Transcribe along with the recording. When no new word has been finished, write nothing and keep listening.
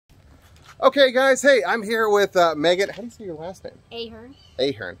Okay, guys, hey, I'm here with Megan. How do you say your last name? Ahern.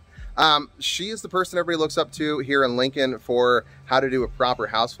 Ahern. She is the person everybody looks up to here in Lincoln for how to do a proper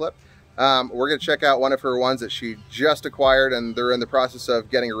house flip. We're going to check out one of her ones that she just acquired, and they're in the process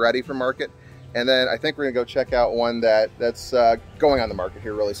of getting ready for market. And then I think we're going to go check out one that's going on the market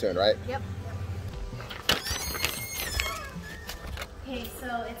here really soon, right? Yep. Okay,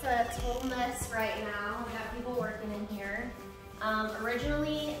 so it's a total mess right now. We have people working in here.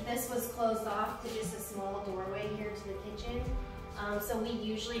 Originally, this was closed off to just a small doorway here to the kitchen. So we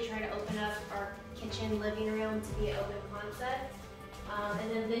usually try to open up our kitchen living room to be an open concept.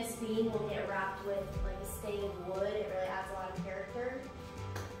 And then this beam will get wrapped with like a stained wood. It really adds a lot of character.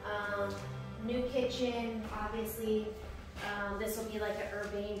 New kitchen, obviously, this will be like an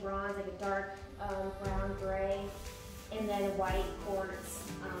urbane bronze, like a dark brown gray, and then white quartz.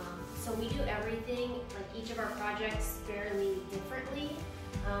 So we do everything, like each of our projects fairly differently.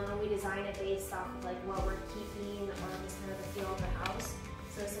 And we design it based off of like what we're keeping or just kind of the feel of the house.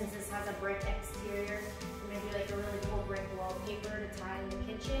 So since this has a brick exterior, we're gonna do like a really cool brick wallpaper to tie in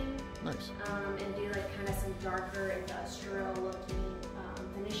the kitchen. Nice. And do like kind of some darker industrial looking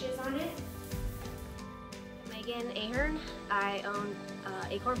finishes on it. Megan Ahern. I own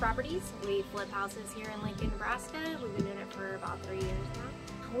Ahern Properties. We flip houses here in Lincoln, Nebraska. We've been doing it for about 3 years now.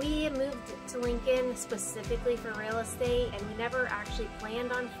 We moved to Lincoln specifically for real estate, and we never actually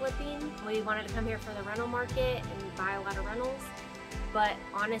planned on flipping. We wanted to come here for the rental market and buy a lot of rentals. But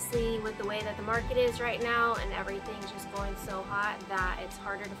honestly, with the way that the market is right now and everything's just going so hot that it's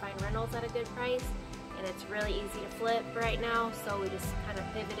harder to find rentals at a good price. And it's really easy to flip right now, so we just kind of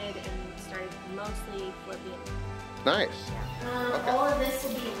pivoted and started mostly flipping. Nice. Yeah. Okay. All of this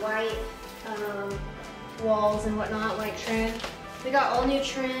will be white walls and whatnot, white trim. We got all new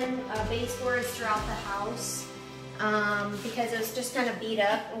trim, baseboards throughout the house because it was just kind of beat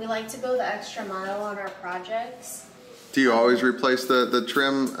up, and we like to go the extra mile on our projects. Do you always replace the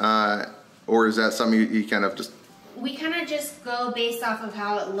trim, or is that something you kind of just... We kind of just go based off of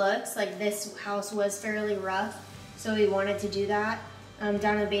how it looks. Like this house was fairly rough, so we wanted to do that.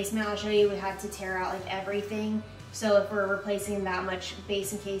 Down in the basement, I'll show you, we had to tear out like everything. So if we're replacing that much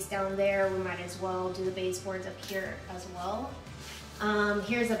base and case down there, we might as well do the baseboards up here as well.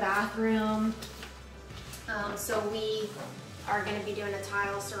 Here's a bathroom. So we are going to be doing a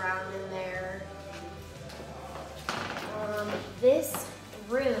tile surround in there. This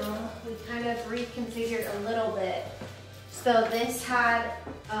room we kind of reconfigured a little bit. So this had,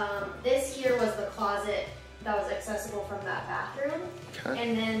 this here was the closet that was accessible from that bathroom. Okay.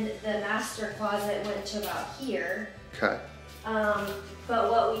 And then the master closet went to about here. Okay.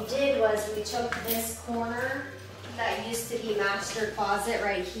 But what we did was we took this corner that used to be master closet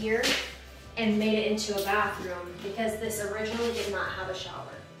right here and made it into a bathroom because this originally did not have a shower.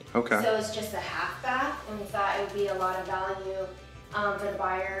 Okay. So it's just a half bath, and we thought it would be a lot of value for the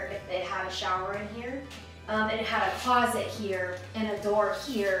buyer if they had a shower in here. And it had a closet here and a door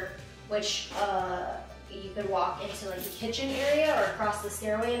here, which you could walk into like the kitchen area or across the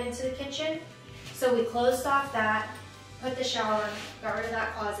stairway and into the kitchen. So we closed off that, put the shower, got rid of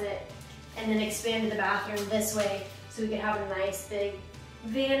that closet, and then expanded the bathroom this way so we could have a nice big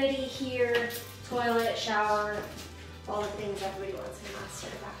vanity here, toilet, shower, all the things everybody wants in a master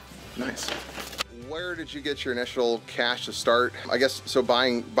bath. Nice. Where did you get your initial cash to start? I guess, so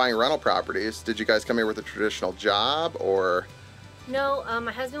buying rental properties, did you guys come here with a traditional job or? No,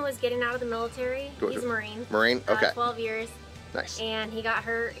 my husband was getting out of the military. He's a Marine. Marine, okay. 12 years. Nice. And he got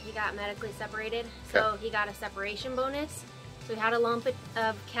hurt, he got medically separated, so he got a separation bonus. So we had a lump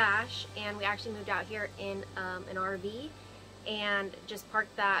of cash, and we actually moved out here in an RV and just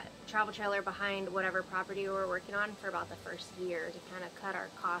parked that travel trailer behind whatever property we were working on for about the first year to kind of cut our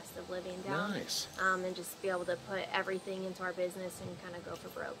cost of living down. Nice. And just be able to put everything into our business and kind of go for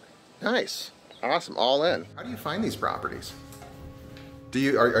broke. Nice. Awesome. All in. How do you find these properties?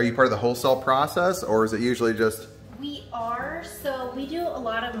 Are you part of the wholesale process, or is it usually just? We are. So we do a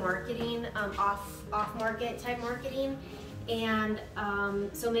lot of marketing, off-market type marketing. And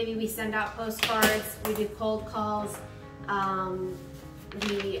so maybe we send out postcards, we do cold calls.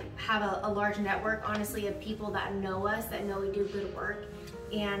 We have a large network, honestly, of people that know us, that know we do good work.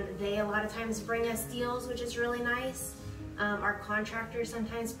 And they a lot of times bring us deals, which is really nice. Our contractor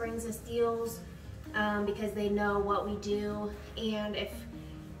sometimes brings us deals because they know what we do. And if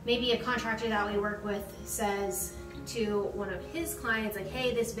maybe a contractor that we work with says to one of his clients, like,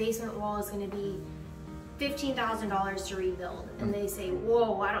 hey, this basement wall is going to be $15,000 to rebuild, and they say,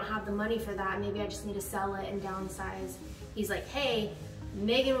 whoa, I don't have the money for that, maybe I just need to sell it and downsize. He's like, hey,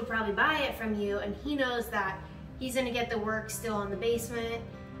 Megan would probably buy it from you, and he knows that he's gonna get the work still on the basement,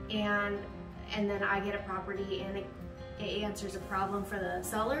 and then I get a property and it answers a problem for the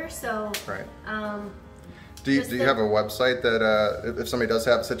seller. So right. Do you have a website that if somebody does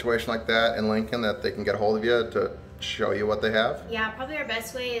have a situation like that in Lincoln, that they can get a hold of you to show you what they have? Yeah, probably our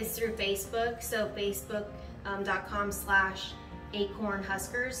best way is through Facebook. So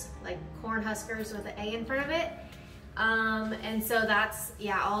facebook.com/acornhuskers, like Cornhuskers with an A in front of it. And so that's,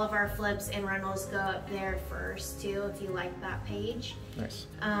 yeah, all of our flips and rentals go up there first too, if you like that page. Nice.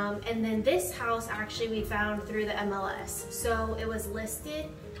 And then this house actually we found through the MLS. So it was listed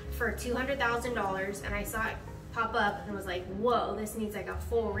for $200,000 and I saw it pop up and was like, whoa, this needs like a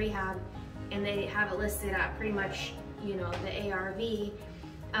full rehab. And they have it listed at pretty much, you know, the ARV.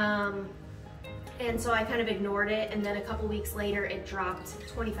 And so I kind of ignored it. And then a couple weeks later, it dropped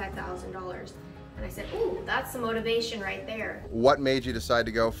 $25,000. And I said, ooh, that's the motivation right there. What made you decide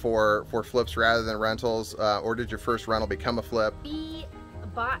to go for flips rather than rentals? Or did your first rental become a flip? We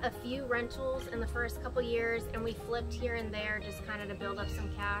bought a few rentals in the first couple years and we flipped here and there just kind of to build up some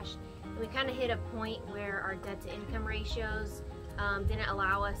cash. And we kind of hit a point where our debt to income ratios didn't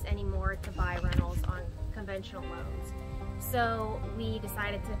allow us anymore to buy rentals on conventional loans. So we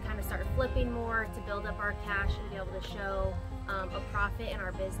decided to kind of start flipping more to build up our cash and be able to show a profit in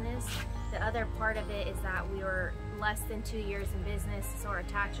our business. The other part of it is that we were less than 2 years in business, so our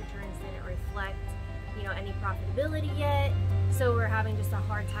tax returns didn't reflect, you know, any profitability yet. So we're having just a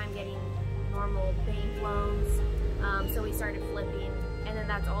hard time getting normal bank loans. So we started flipping, and then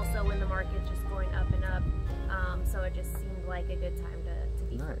that's also when the market's just going up and up. So it just seemed like a good time to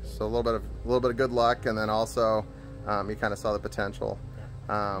be nice. flipping. So a little bit of good luck, and then also you kind of saw the potential.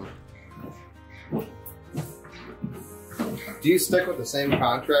 Do you stick with the same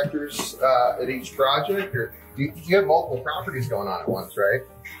contractors at each project, or do you have multiple properties going on at once, right?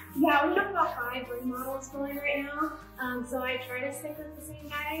 Yeah, we have about 5 remodels going right now. So I try to stick with the same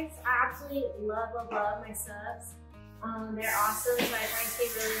guys. I absolutely love my subs. They're awesome, so I try to stay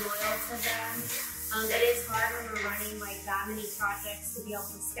really loyal to them. It is hard when we're running like that many projects to be able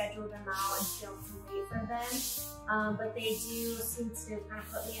to schedule them out and still wait for them. But they do seem to kind of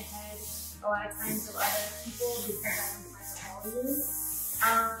put me ahead a lot of times of other people because I'm higher volume.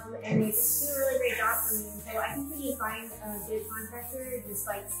 And they just do a really great job for me. And so I think when you find a good contractor, just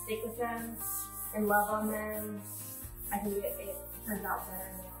like stick with them and love on them, I think it turns out better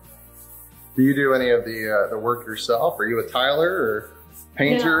in the long run. Do you do any of the work yourself? Are you a tiler or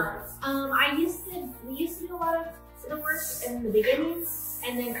painter? No. We used to do a lot of the work in the beginning,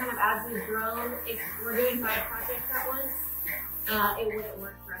 and then kind of as we've grown, if we're doing 5 projects at once, it wouldn't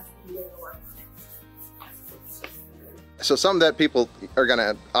work for us to do the work on it. So something that people are going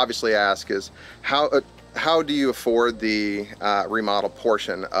to obviously ask is how do you afford the remodel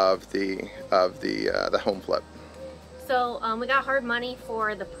portion of the home flip? So we got hard money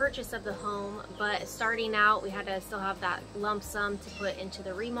for the purchase of the home, but starting out we had to still have that lump sum to put into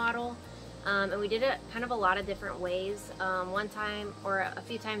the remodel. And we did it kind of a lot of different ways. One time or a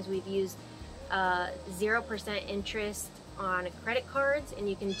few times we've used 0% interest on credit cards, and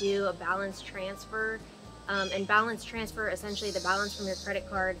you can do a balance transfer. And balance transfer, essentially the balance from your credit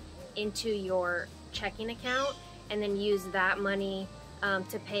card into your checking account, and then use that money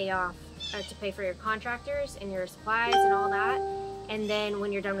to pay for your contractors and your supplies and all that. And then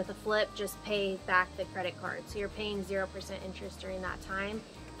when you're done with the flip, just pay back the credit card. So you're paying 0% interest during that time.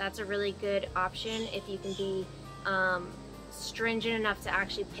 That's a really good option if you can be stringent enough to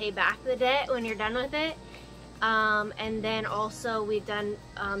actually pay back the debt when you're done with it. And then also we've done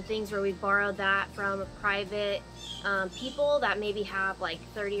things where we've borrowed that from private people that maybe have like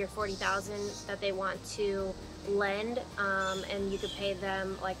 30 or 40,000 that they want to lend, and you could pay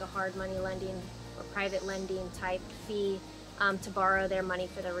them like a hard money lending or private lending type fee to borrow their money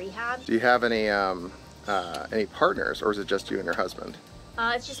for the rehab. Do you have any partners, or is it just you and your husband?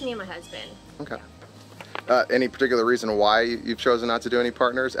 It's just me and my husband. Okay. Any particular reason why you've chosen not to do any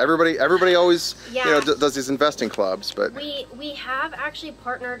partners? Everybody always, yeah, you know, does these investing clubs, but we have actually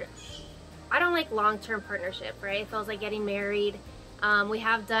partnered. I don't like long-term partnership, right? It feels like getting married. We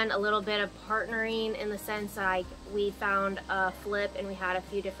have done a little bit of partnering in the sense like we found a flip and we had a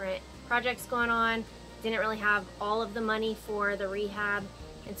few different projects going on. Didn't really have all of the money for the rehab,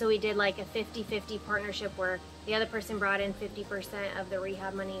 and so we did like a 50-50 partnership where the other person brought in 50% of the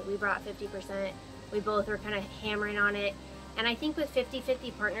rehab money. We brought 50%. We both were kind of hammering on it. And I think with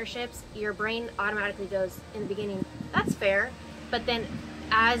 50-50 partnerships, your brain automatically goes in the beginning, that's fair. But then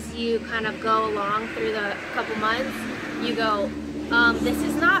as you kind of go along through the couple months, you go, this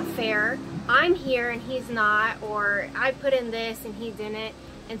is not fair. I'm here and he's not, or I put in this and he didn't.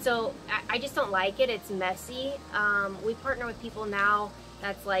 And so I just don't like it. It's messy. We partner with people now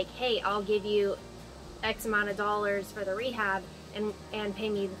that's like, hey, I'll give you X amount of dollars for the rehab and pay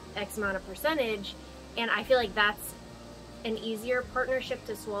me X amount of percentage. And I feel like that's an easier partnership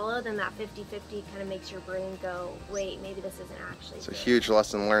to swallow than that 50-50 kind of makes your brain go, wait, maybe this isn't actually It's a good. huge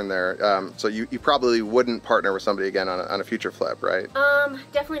lesson learned there. So you probably wouldn't partner with somebody again on a future flip, right?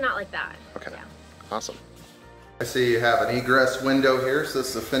 Definitely not like that. Okay, Yeah. awesome. I see you have an egress window here, so this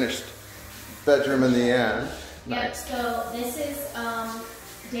is a finished bedroom in the end. Yep, Nice. so this is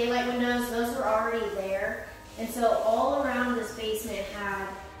daylight windows. Those were already there. And so all around this basement had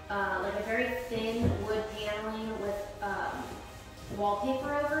like a very thin wood paneling with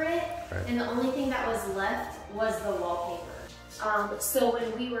wallpaper over it. Right. And the only thing that was left was the wallpaper. So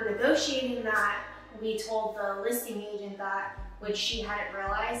when we were negotiating that, we told the listing agent that, which she hadn't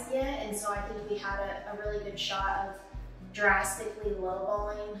realized yet. And so I think we had a really good shot of drastically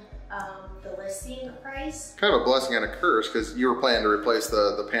lowballing the listing price. Kind of a blessing and a curse, because you were planning to replace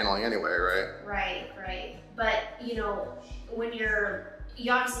the paneling anyway, right? Right. But you know, when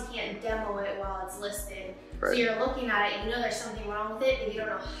you obviously can't demo it while it's listed. Right. So you're looking at it, you know there's something wrong with it, but you don't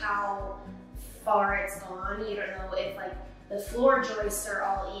know how far it's gone. You don't know if like the floor joists are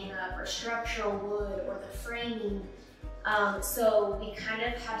all eaten up, or structural wood, or the framing. So we kind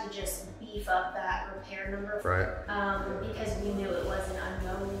of had to just beef up that repair number. Right. Because we knew it was an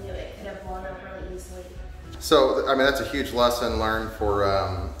unknown. We knew it could have blown up really easily. So, I mean, that's a huge lesson learned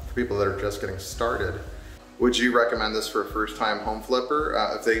for people that are just getting started. Would you recommend this for a first-time home flipper?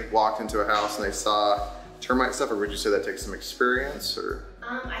 If they walked into a house and they saw termite stuff, or would you say that takes some experience? Or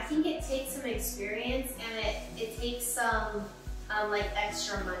I think it takes some experience, and it takes some like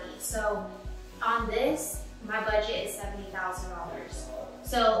extra money. So on this, my budget is $70,000.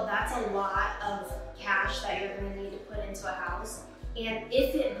 So that's a lot of cash that you're going to need to put into a house. And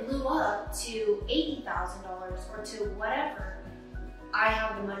if it blew up to $80,000 or to whatever, I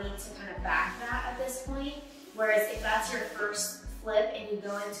have the money to kind of back that at this point. Whereas if that's your first flip and you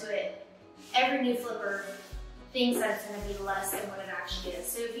go into it, every new flipper thinks that it's going to be less than what it actually is.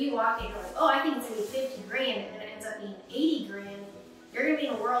 So if you walk in and you're like, oh, I think it's going to be 50 grand, and then it ends up being 80 grand, you're going to be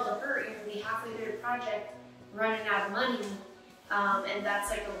in a world of hurt. You're going to be halfway through the project running out of money, and that's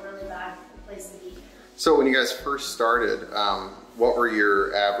like a really bad place to be. so when you guys first started, what were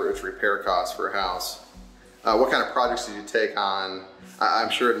your average repair costs for a house? What kind of projects did you take on?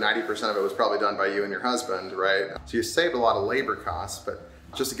 I'm sure 90% of it was probably done by you and your husband, right? So you saved a lot of labor costs, but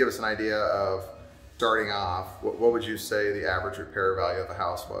just to give us an idea of starting off, what would you say the average repair value of a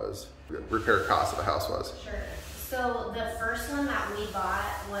house was? Repair cost of a house was? Sure. So the first one that we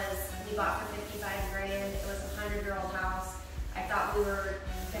bought for 55 grand. It was a 100-year-old house. I thought we were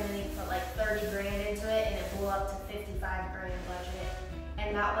gonna need to put like 30 grand into it, and it blew up to 55 grand budget.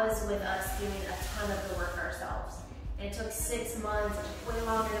 And that was with us doing a ton of the work ourselves. And it took 6 months, it took way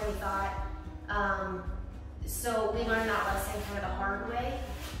longer than we thought. So we learned that lesson kind of the hard way.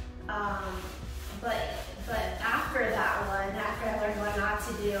 But after that one, after I learned what not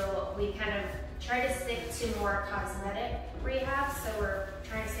to do, we kind of try to stick to more cosmetic rehab. So we're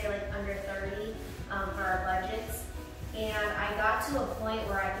trying to stay like under 30 for our budgets. And I got to a point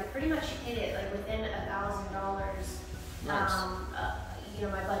where I could pretty much hit it like within $1,000. Nice. You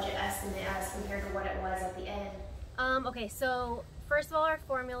know, my budget estimate as compared to what it was at the end. Okay, so first of all, our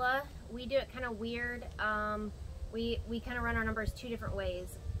formula, we do it kind of weird. We kind of run our numbers two different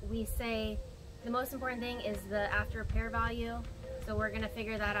ways. We say the most important thing is the after repair value. So we're gonna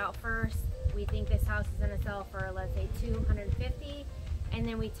figure that out first. We think this house is gonna sell for, let's say, $250, and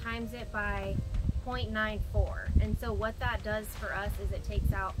then we times it by 0.94. And so what that does for us is it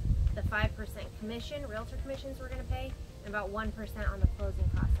takes out the 5% commission, realtor commissions we're gonna pay, and about 1% on the closing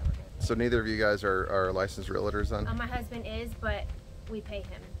costs that we're gonna pay. So neither of you guys are licensed realtors then? My husband is, but we pay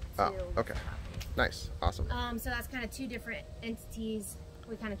him to. Oh, okay. Nice, awesome. So that's kind of two different entities.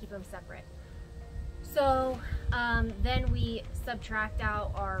 We kind of keep them separate. So then we subtract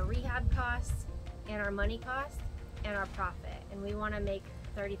out our rehab costs and our money costs and our profit. And we want to make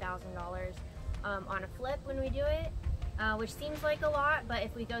 $30,000 on a flip when we do it, which seems like a lot, but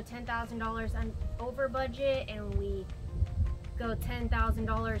if we go $10,000 over budget and we go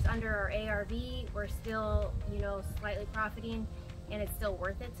 $10,000 under our ARV, we're still, you know, slightly profiting, and it's still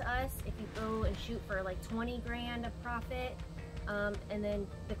worth it to us. If you go and shoot for like 20 grand of profit, and then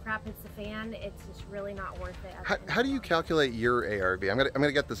the crap hits the fan, it's just really not worth it. How do you calculate your ARV? I'm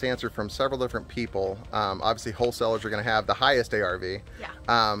gonna get this answer from several different people. Obviously, wholesalers are gonna have the highest ARV.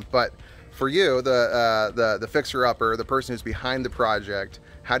 Yeah. But for you, the fixer-upper, the person who's behind the project,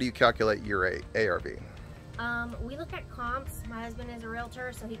 how do you calculate your ARV? We look at comps. My husband is a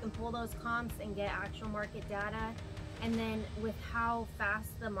realtor, so he can pull those comps and get actual market data. And then with how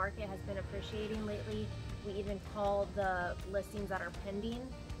fast the market has been appreciating lately, we even call the listings that are pending,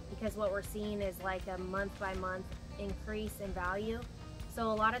 because what we're seeing is like a month by month increase in value. So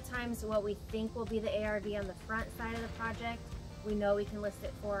a lot of times what we think will be the ARV on the front side of the project, we know we can list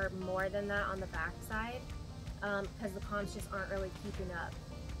it for more than that on the back side, because the comps just aren't really keeping up.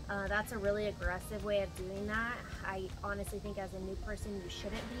 That's a really aggressive way of doing that. I honestly think as a new person you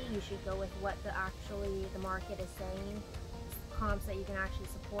shouldn't be. You should go with what the market is saying, comps that you can actually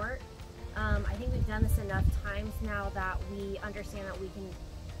support. I think we've done this enough times now that we understand that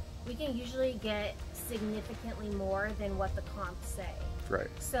we can usually get significantly more than what the comps say. Right.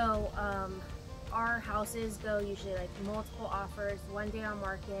 So our houses go usually like multiple offers, 1 day on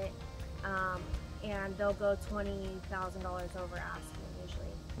market, and they'll go $20,000 over asking usually.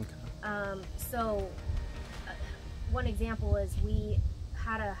 Okay. So one example is we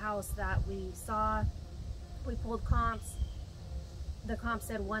had a house that we saw, we pulled comps, the comp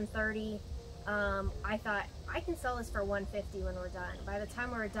said 130. I thought I can sell this for 150 when we're done. By the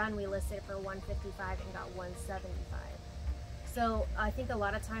time we were done, we listed it for 155 and got 175. So I think a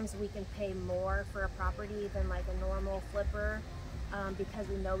lot of times we can pay more for a property than like a normal flipper, because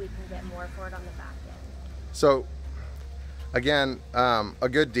we know we can get more for it on the back end. So again, a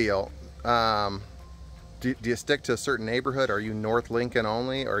good deal. Do you stick to a certain neighborhood? Are you North Lincoln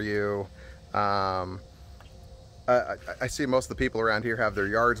only? Are you I see most of the people around here have their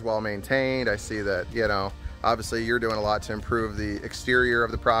yards well maintained. I see that, you know, obviously you're doing a lot to improve the exterior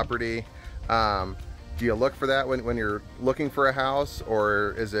of the property. Do you look for that when you're looking for a house,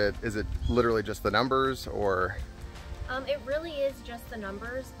 or is it literally just the numbers, or? It really is just the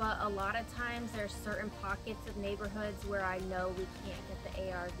numbers, but a lot of times there's certain pockets of neighborhoods where I know we can't get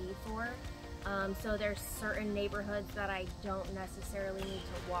the ARV for. So there's certain neighborhoods that I don't necessarily need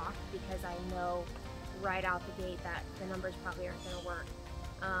to walk because I know right out the gate that the numbers probably aren't going to work.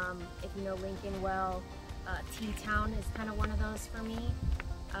 If you know Lincoln well, T-Town is kind of one of those for me,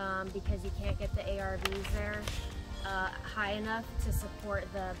 because you can't get the ARVs there high enough to support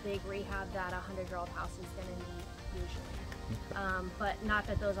the big rehab that a 100-year-old house is going to need usually. But not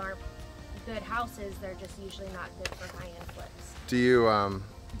that those aren't good houses, they're just usually not good for high-end flips. Do you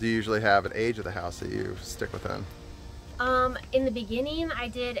usually have an age of the house that you stick within? In the beginning, I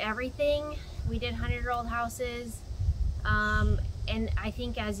did everything. We did 100-year-old houses, and I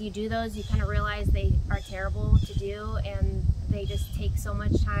think as you do those, you kind of realize they are terrible to do, and they just take so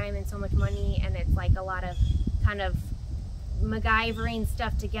much time and so much money, and it's like a lot of kind of MacGyvering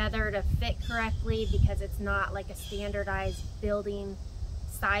stuff together to fit correctly because it's not like a standardized building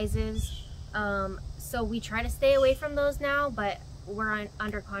sizes. So we try to stay away from those now, but we're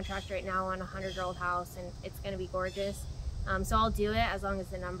under contract right now on a 100-year-old house, and it's going to be gorgeous. So I'll do it as long as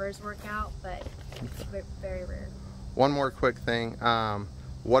the numbers work out, but it's very rare. One more quick thing.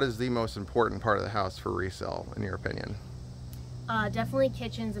 What is the most important part of the house for resale, in your opinion? Definitely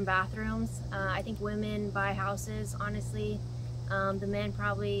kitchens and bathrooms. I think women buy houses, honestly. The men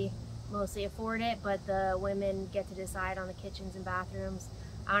probably mostly afford it, but the women get to decide on the kitchens and bathrooms.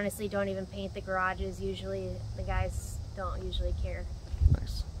 I honestly don't even paint the garages usually. The guys don't usually care.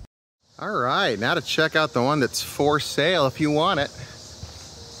 Nice. All right, now to check out the one that's for sale if you want it.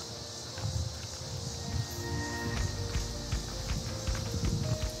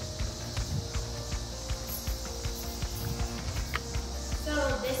 So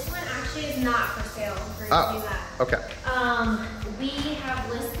this one actually is not for sale. Okay. We have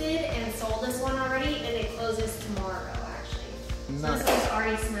listed and sold this one already, and it closes tomorrow actually. Nice. So this one's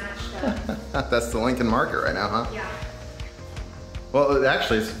already snatched up. That's the Lincoln market right now, huh? Yeah. Well,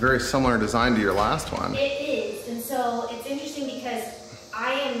 actually, it's very similar design to your last one. It is, and so it's interesting because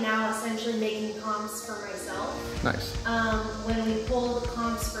I am now essentially making comps for myself. Nice. When we pulled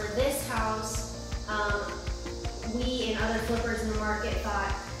comps for this house, we and other flippers in the market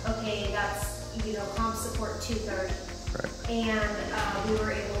thought, okay, that's, you know, comp support 230. Right. And we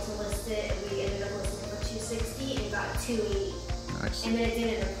were able to list it, and we ended up listing it for 260 and got 280. Nice. And then it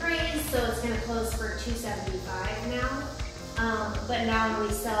didn't appraise, so it's going to close for 275 now. But now when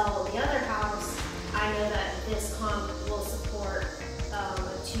we sell the other house, I know that this comp will support a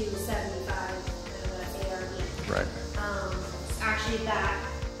 275 ARV. Right. Actually, that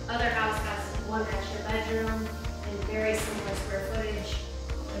other house has one extra bedroom and very similar square footage.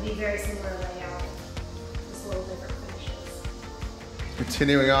 It'd be very similar layout, just a little different finishes.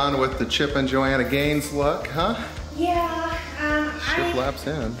 Continuing on with the Chip and Joanna Gaines look, huh? Yeah. Shiplaps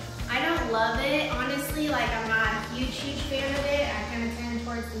in. I don't love it, honestly. Like, I'm not a huge fan of it. I kind of tend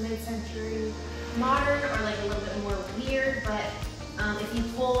towards the mid-century modern, or like a little bit more weird. But if you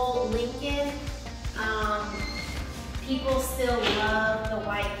pull Lincoln, people still love the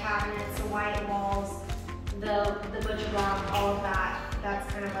white cabinets, the white walls, the butcher block, all of that.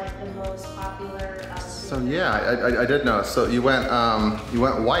 That's kind of like the most popular. So yeah, I did notice. So you went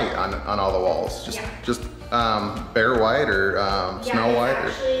white on all the walls. Just bare white or snow white?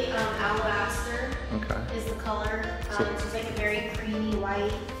 Actually, alabaster okay. is the color. So, it's just like a very creamy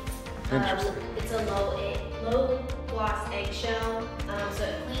white. Interesting. It's a low gloss eggshell, so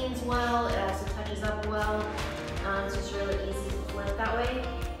it cleans well. It also touches up well. It's just really easy to blend that way.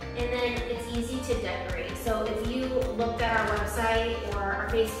 And then it's easy to decorate. So if you looked at our website or our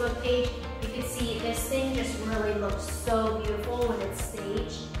Facebook page, you can see this thing just really looks so beautiful when it's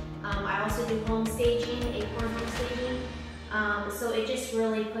staged. I also do home staging, Ahern home staging. So it just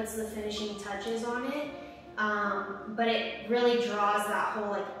really puts the finishing touches on it. But it really draws that whole,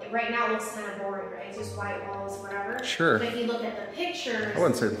 like, right now it looks kind of boring, right? It's just white walls, whatever. Sure. But if you look at the pictures. I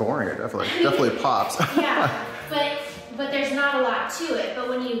wouldn't say boring, it definitely pops. Yeah, but there's not a lot to it. But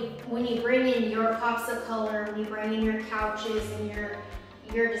when you bring in your pops of color, when you bring in your couches and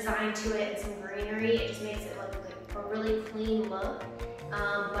your design to it and some greenery, it just makes it look like a really clean look.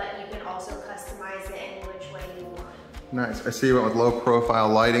 But you can also customize it any which way you want. Nice. I see you went with low profile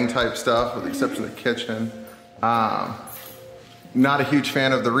lighting type stuff, with the exception of the kitchen. Not a huge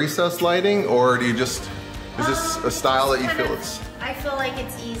fan of the recessed lighting, or do you just, is this a style that you feel it's? I feel like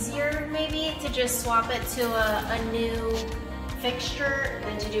it's easier maybe to just swap it to a new fixture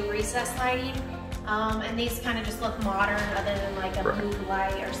than to do recessed lighting. And these kind of just look modern other than like a boob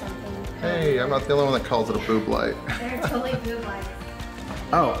light or something. Hey, I'm not the only one that calls it a boob light. They're totally boob lights.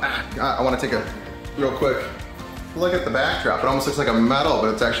 Oh, I want to take a real quick look at the backdrop. It almost looks like a metal,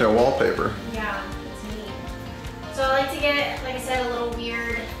 but it's actually a wallpaper. Yeah, it's neat. So I like to get, like I said, a little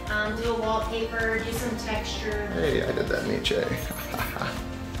weird, do a wallpaper, do some texture. Hey, I did that niche.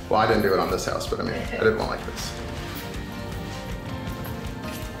 Well, I didn't do it on this house, but I mean, I did one like this.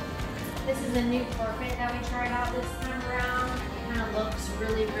 This is a new carpet that we tried out this time around. It kind of looks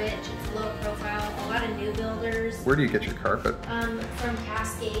really rich. It's low profile. A lot of new builders. Where do you get your carpet? From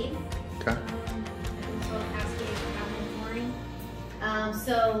Cascade. Okay.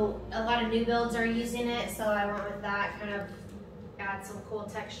 So a lot of new builds are using it, so I went with that, kind of add some cool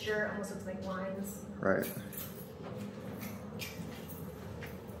texture, almost looks like lines. Right.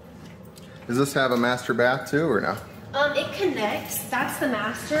 Does this have a master bath too, or no? It connects, that's the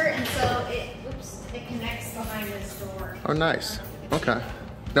master, and so it connects behind this door. Oh, nice. Okay.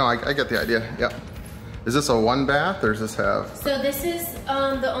 No, I get the idea, yep. Is this a one bath, or does this have? So this is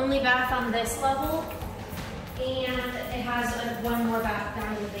the only bath on this level. And it has one more bath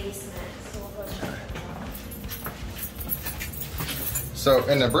down in the basement. So we'll go check it out. So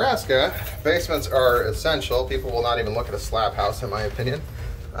in Nebraska, basements are essential. People will not even look at a slab house, in my opinion.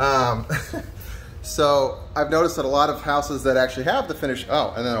 So I've noticed that a lot of houses that actually have the finished,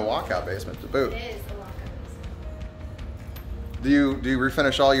 and then a walkout basement to boot. It is a walkout Do basement. you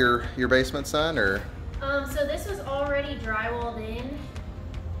refinish all your basements then, or? So this was already drywalled in,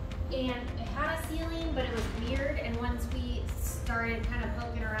 and it had a ceiling, but it was weird. And once we started kind of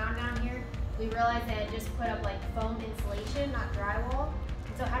poking around down here, we realized that it just put up like foam insulation, not drywall.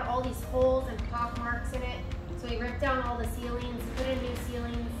 And so it had all these holes and pock marks in it. So we ripped down all the ceilings, put in new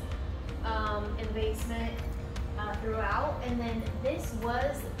ceilings in the basement throughout. And then this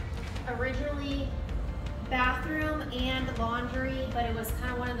was originally bathroom and laundry, but it was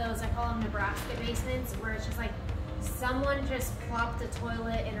kind of one of those, I call them Nebraska basements, where it's just like someone just plopped a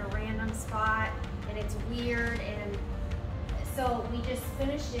toilet in a random spot and it's weird. And so we just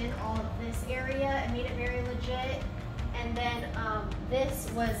finished in all of this area and made it very legit. And then this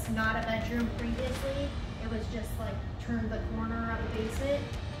was not a bedroom previously. It was just like turned the corner of the basement.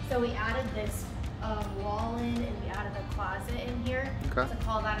 So we added this wall in, and we added a closet in here to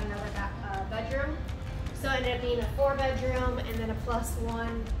call that another bedroom. So it ended up being a 4-bedroom and then a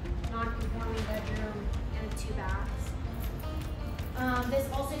 +1 non-conforming bedroom and 2 baths. This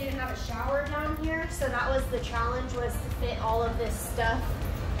also didn't have a shower down here, so that was the challenge, was to fit all of this stuff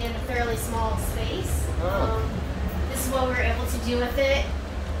in a fairly small space. This is what we were able to do with it.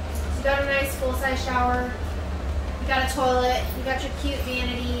 So you got a nice full-size shower, you got a toilet, you got your cute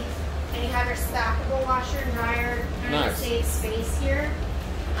vanity, and you have your stackable washer and dryer. Kind of save space here.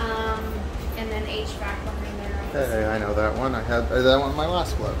 And then HVAC behind there. Hey, I know that one. I had that one in my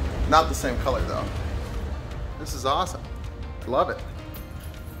last flip. Not the same color though. This is awesome. Love it.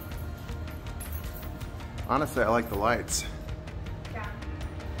 Honestly, I like the lights. Yeah.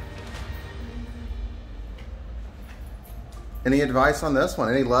 Any advice on this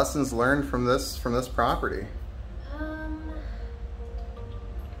one? Any lessons learned from this property? Man.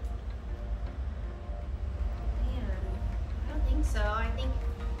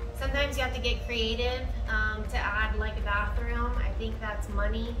 sometimes you have to get creative to add like a bathroom. I think that's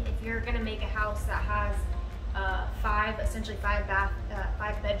money. If you're gonna make a house that has essentially five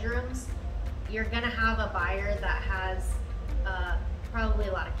bedrooms, you're gonna have a buyer that has probably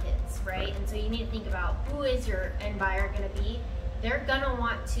a lot of kids, right? And so you need to think about who is your end buyer gonna be. They're gonna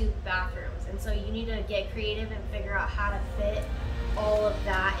want 2 bathrooms, and so you need to get creative and figure out how to fit all of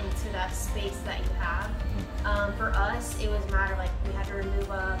that into that space that you have. For us, it was a matter like we had to remove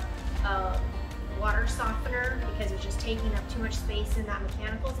a water softener because it was just taking up too much space in that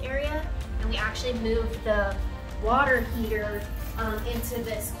mechanicals area, and we actually moved the water heater into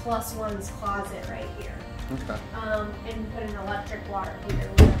this +1's closet right here. Okay. And put an electric water heater.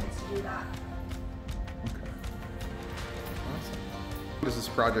 We wanted to do that. Okay. Awesome. What is this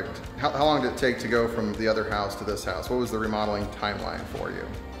project? How long did it take to go from the other house to this house? What was the remodeling timeline for you?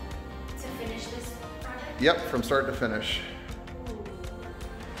 To finish this project? Yep, from start to finish.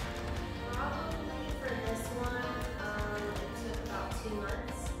 Probably for this one, it took about 2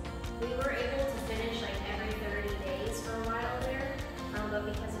 months. We were able to finish like every 30 days for a while there, but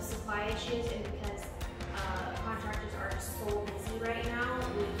because of supply issues and because contractors are so busy right now,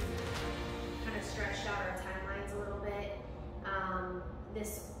 we've kind of stretched out our timelines a little bit.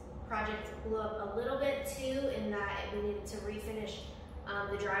 This project blew up a little bit too in that we needed to refinish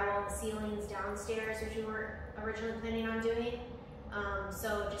the drywall and the ceilings downstairs, which we weren't originally planning on doing.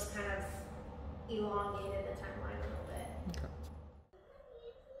 So it just kind of elongated the timeline a little bit. Okay.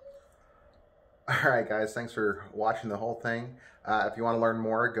 All right, guys, thanks for watching the whole thing. If you want to learn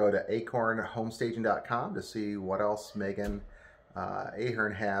more, go to acornhomestaging.com to see what else Megan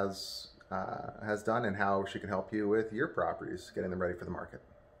Ahern has done and how she can help you with your properties, getting them ready for the market.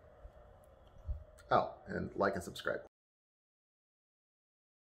 Oh, and like and subscribe.